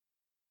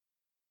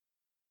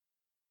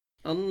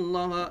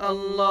الله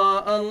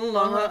الله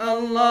الله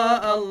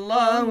الله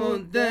الله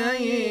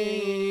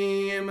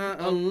الدايم،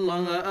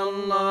 الله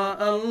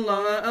الله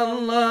الله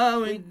الله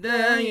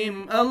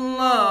الدايم.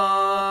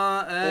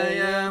 الله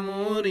يا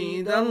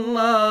مريد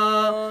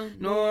الله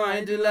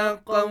نوعد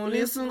لك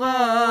قول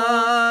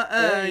صغاء،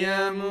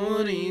 يا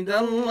مريد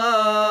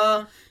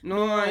الله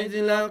نوعد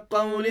لك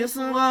قول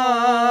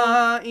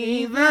صغاء،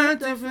 إذا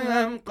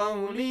تفهم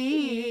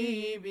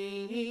قولي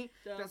به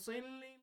تصل.